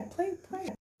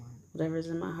whatever's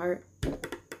in my heart.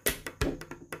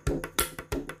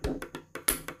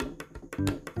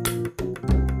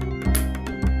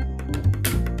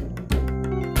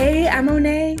 Hey, I'm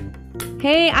Monet.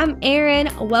 Hey, I'm Erin.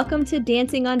 Welcome to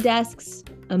Dancing on Desks,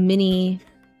 a mini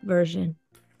version.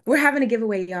 We're having a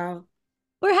giveaway, y'all.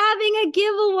 We're having a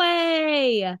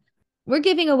giveaway. We're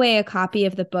giving away a copy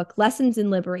of the book Lessons in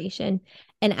Liberation,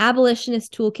 an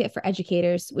abolitionist toolkit for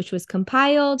educators, which was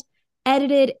compiled,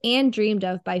 edited, and dreamed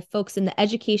of by folks in the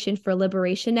Education for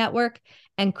Liberation Network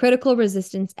and Critical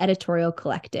Resistance Editorial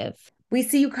Collective. We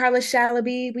see you, Carla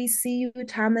Shalaby. We see you,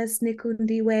 Thomas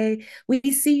Nikundiwe. We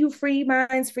see you, Free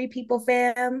Minds, Free People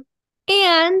fam.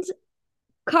 And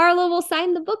Carla will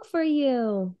sign the book for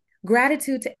you.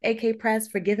 Gratitude to AK Press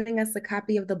for giving us a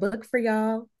copy of the book for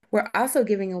y'all. We're also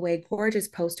giving away gorgeous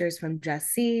posters from Just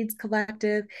Seeds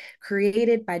Collective,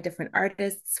 created by different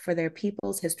artists for their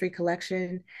People's History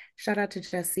Collection. Shout out to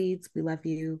Just Seeds. We love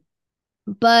you.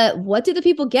 But what do the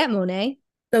people get, Monet?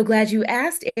 So glad you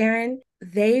asked, Erin.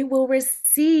 They will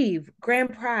receive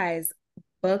grand prize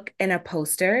book and a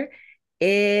poster.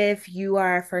 If you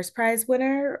are a first prize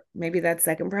winner, maybe that's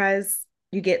second prize,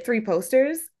 you get 3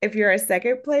 posters. If you're a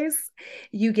second place,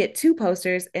 you get 2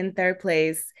 posters. In third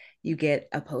place, you get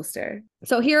a poster.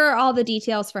 So here are all the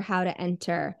details for how to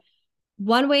enter.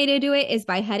 One way to do it is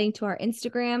by heading to our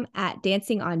Instagram at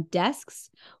Dancing on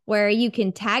Desks, where you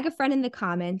can tag a friend in the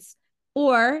comments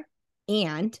or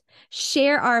and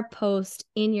share our post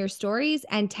in your stories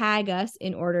and tag us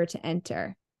in order to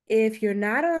enter. If you're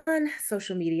not on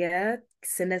social media,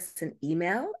 send us an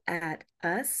email at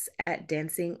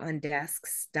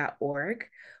us@dancingondesks.org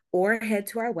or head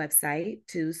to our website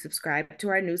to subscribe to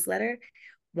our newsletter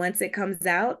once it comes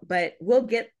out. But we'll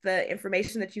get the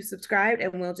information that you subscribed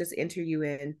and we'll just enter you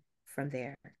in from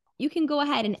there. You can go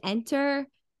ahead and enter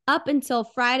up until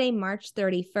Friday, March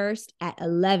 31st at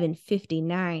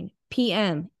 11:59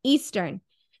 p.m. Eastern.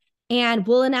 And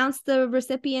we'll announce the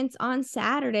recipients on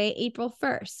Saturday, April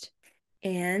 1st.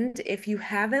 And if you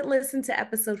haven't listened to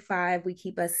episode 5, We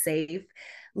Keep Us Safe,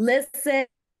 listen,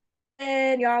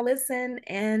 y'all listen,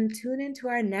 and tune into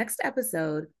our next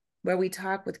episode where we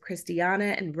talk with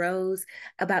Christiana and Rose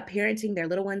about parenting their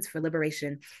little ones for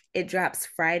liberation. It drops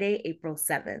Friday, April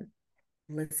 7th.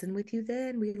 Listen with you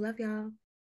then. We love y'all.